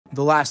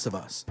The Last of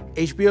Us,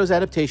 HBO's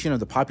adaptation of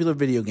the popular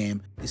video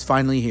game, is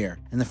finally here,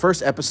 and the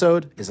first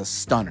episode is a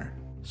stunner.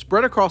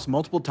 Spread across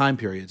multiple time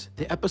periods,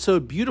 the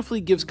episode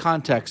beautifully gives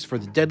context for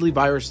the deadly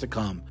virus to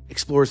come,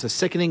 explores the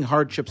sickening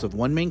hardships of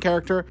one main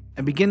character,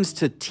 and begins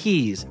to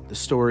tease the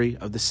story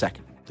of the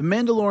second. The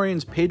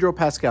Mandalorian's Pedro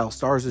Pascal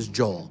stars as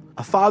Joel,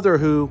 a father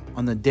who,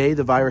 on the day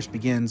the virus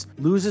begins,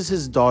 loses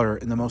his daughter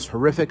in the most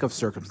horrific of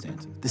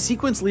circumstances. The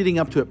sequence leading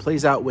up to it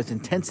plays out with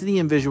intensity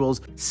and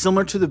visuals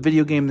similar to the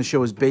video game the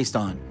show is based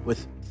on,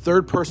 with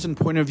third-person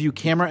point-of-view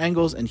camera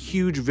angles and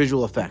huge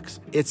visual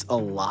effects. It's a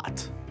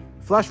lot.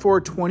 Flash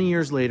forward 20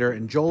 years later,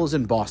 and Joel is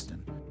in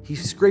Boston.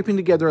 He's scraping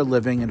together a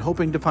living and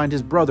hoping to find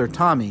his brother,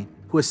 Tommy,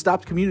 who has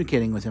stopped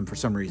communicating with him for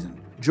some reason.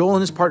 Joel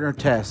and his partner,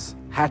 Tess,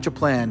 hatch a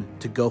plan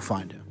to go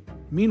find him.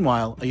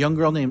 Meanwhile, a young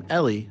girl named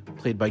Ellie,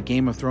 played by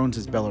Game of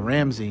Thrones' Bella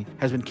Ramsey,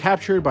 has been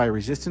captured by a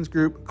resistance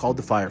group called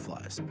the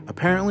Fireflies.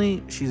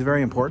 Apparently, she's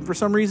very important for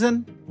some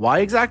reason.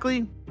 Why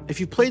exactly? If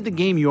you've played the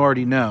game, you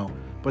already know,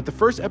 but the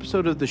first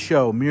episode of the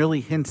show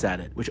merely hints at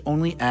it, which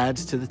only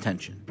adds to the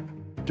tension.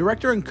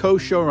 Director and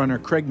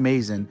co-showrunner Craig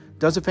Mazin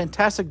does a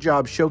fantastic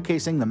job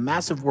showcasing the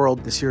massive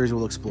world the series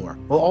will explore,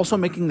 while also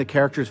making the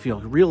characters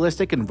feel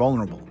realistic and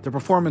vulnerable. The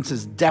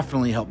performances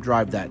definitely help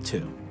drive that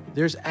too.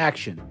 There's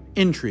action,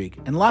 intrigue,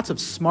 and lots of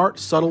smart,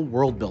 subtle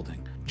world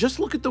building. Just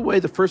look at the way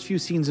the first few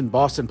scenes in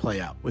Boston play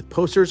out, with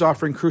posters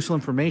offering crucial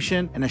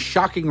information and a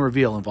shocking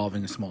reveal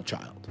involving a small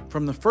child.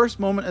 From the first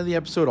moment of the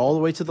episode all the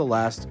way to the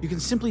last, you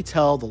can simply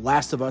tell The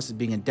Last of Us is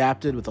being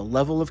adapted with a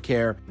level of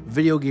care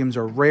video games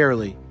are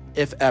rarely,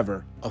 if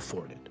ever,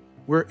 afforded.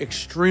 We're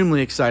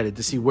extremely excited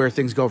to see where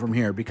things go from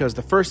here because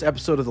the first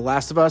episode of The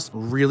Last of Us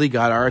really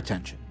got our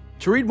attention.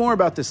 To read more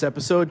about this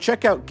episode,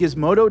 check out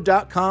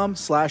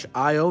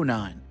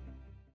gizmodo.com/io9.